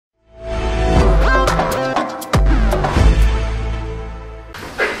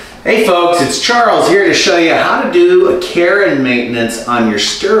Hey folks, it's Charles here to show you how to do a care and maintenance on your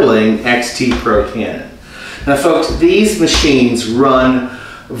Sterling XT Pro Cannon. Now folks, these machines run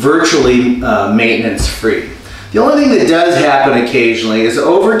virtually maintenance free. The only thing that does happen occasionally is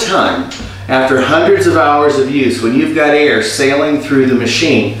over time, after hundreds of hours of use, when you've got air sailing through the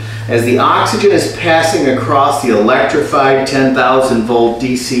machine, as the oxygen is passing across the electrified 10,000 volt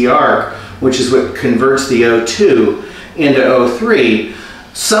DC arc, which is what converts the O2 into O3,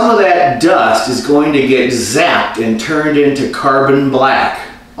 some of that dust is going to get zapped and turned into carbon black,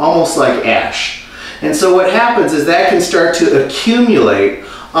 almost like ash. And so what happens is that can start to accumulate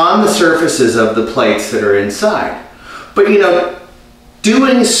on the surfaces of the plates that are inside. But you know,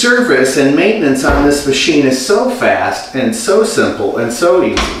 doing service and maintenance on this machine is so fast and so simple and so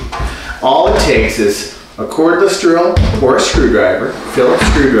easy. All it takes is a cordless drill or a screwdriver, Phillips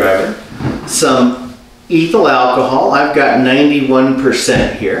screwdriver, some ethyl alcohol, I've got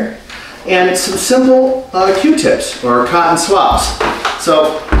 91% here, and some simple Q-tips or cotton swabs.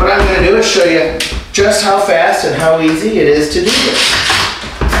 So what I'm going to do is show you just how fast and how easy it is to do this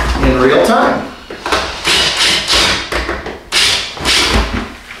in real time.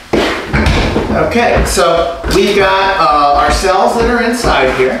 Okay, so we've got our cells that are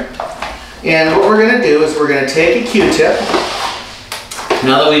inside here, and what we're going to do is we're going to take a Q-tip.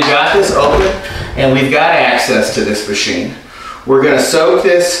 Now that we've got this open and we've got access to this machine, we're going to soak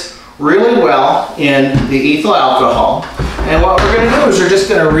this really well in the ethyl alcohol, and what we're going to do is we're just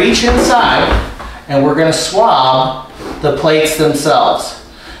going to reach inside and we're going to swab the plates themselves.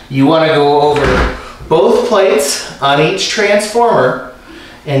 You want to go over both plates on each transformer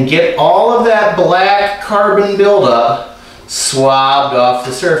and get all of that black carbon buildup swabbed off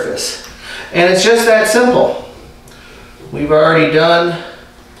the surface. And it's just that simple. We've already done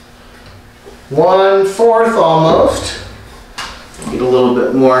 1/4 almost. Get a little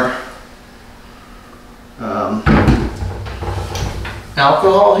bit more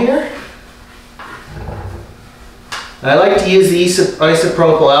alcohol here. I like to use the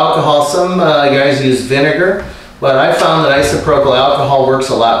isopropyl alcohol. Some guys use vinegar, but I found that isopropyl alcohol works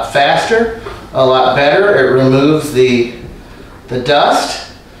a lot faster, a lot better. It removes the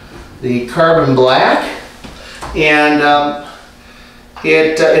dust, the carbon black, and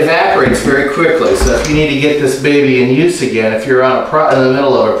it evaporates very quickly. So if you need to get this baby in use again, if you're on in the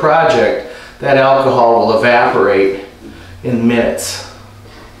middle of a project, that alcohol will evaporate in minutes.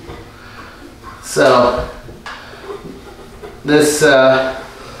 So this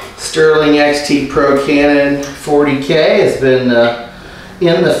Sterling XT Pro Cannon 40K has been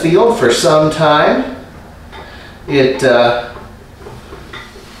in the field for some time. It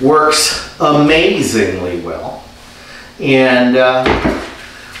works amazingly well. And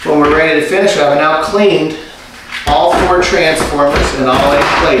when we're ready to finish, I've now cleaned all 4 transformers and all 8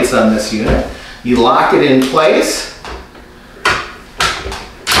 plates on this unit. You lock it in place.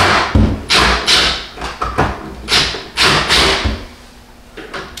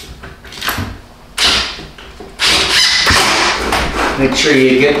 Make sure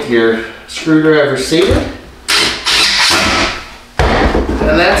you get your screwdriver seated.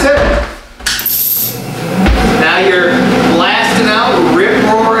 And that's it. Now you're blasting out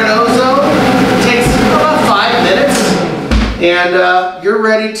rip-roaring ozone. It takes about 5 minutes. And you're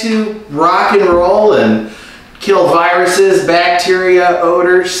ready to rock and roll and kill viruses, bacteria,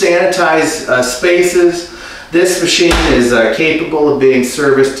 odors, sanitize spaces. This machine is capable of being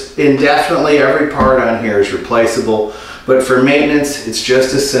serviced indefinitely. Every part on here is replaceable. But for maintenance, it's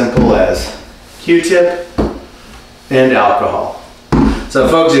just as simple as Q-tip and alcohol. So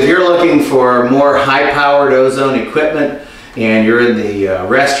folks, if you're looking for more high-powered ozone equipment and you're in the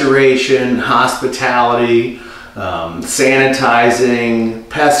restoration, hospitality, sanitizing,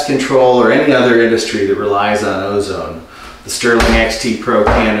 pest control, or any other industry that relies on ozone, the Sterling XT Pro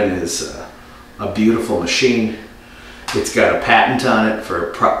Cannon is a beautiful machine. It's got a patent on it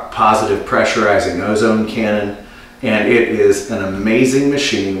for positive pressurizing ozone cannon. And it is an amazing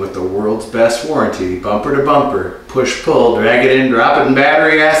machine with the world's best warranty, bumper to bumper, push pull, drag it in, drop it in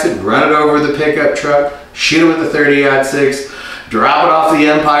battery acid, run it over the pickup truck, shoot it with a 30-06, drop it off the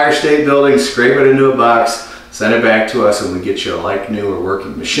Empire State Building, scrape it into a box, send it back to us, and we get you a like new or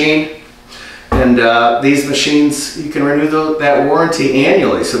working machine. And these machines, you can renew that warranty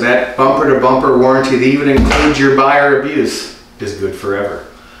annually, so that bumper to bumper warranty that even includes your buyer abuse is good forever.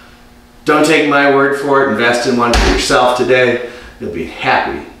 Don't take my word for it. Invest in one for yourself today. You'll be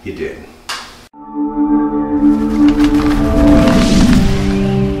happy you did.